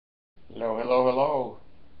Hello, hello, hello.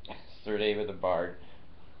 Sir David the Bard.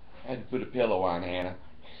 I had to put a pillow on Hannah.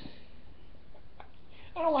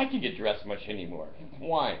 I don't like to get dressed much anymore.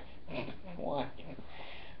 Why? Why?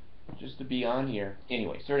 Just to be on here.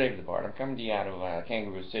 Anyway, Sir David the Bard. I'm coming to you out of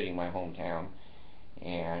Kangaroo City, my hometown.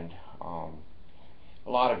 And a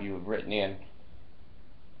lot of you have written in.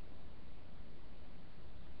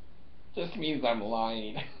 Just means I'm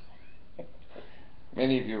lying.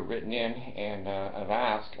 Many of you have written in and have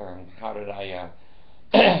asked, how did I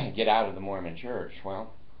get out of the Mormon church?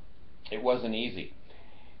 Well, it wasn't easy.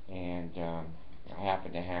 And I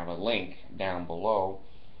happen to have a link down below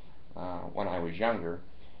when I was younger,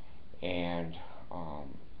 and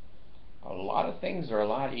a lot of things are a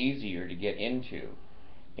lot easier to get into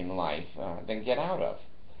in life than get out of.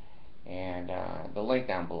 And the link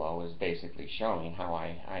down below is basically showing how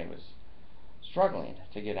I was struggling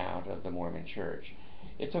to get out of the Mormon church.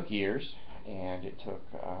 It took years, and it took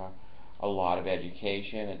a lot of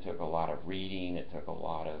education, it took a lot of reading, it took a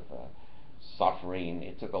lot of suffering,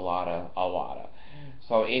 it took a lot of.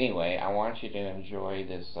 So anyway, I want you to enjoy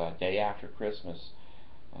this day after Christmas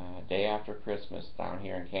down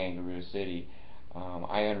here in Kangaroo City.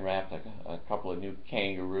 I unwrapped a couple of new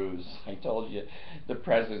kangaroos. I told you the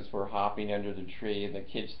presents were hopping under the tree, and the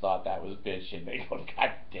kids thought that was bitching. They go,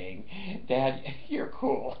 God dang, Dad, you're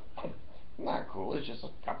cool. Not cool, it's just a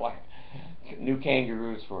couple of new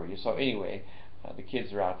kangaroos for you. So anyway, the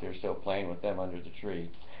kids are out there still playing with them under the tree.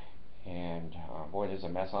 And boy, there's a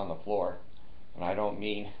mess on the floor. And I don't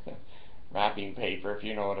mean wrapping paper, if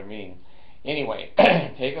you know what I mean. Anyway,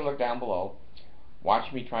 take a look down below.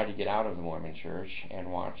 Watch me try to get out of the Mormon church,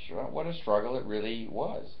 and watch what a struggle it really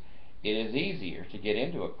was. It is easier to get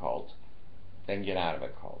into a cult than get out of a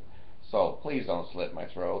cult. So please don't slit my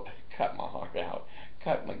throat, cut my heart out,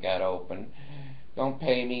 cut my gut open. Don't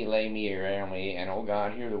pay me, lay me, or air me, and oh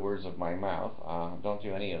God, hear the words of my mouth. Don't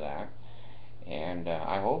do any of that. And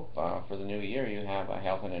I hope for the new year you have a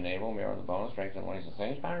health and enable, mirror of the bone, strength and life, and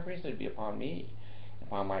saints, power and priesthood be upon me,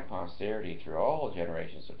 upon my posterity through all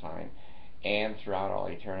generations of time, and throughout all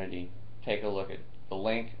eternity. Take a look at the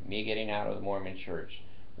link. Me getting out of the Mormon church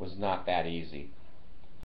was not that easy.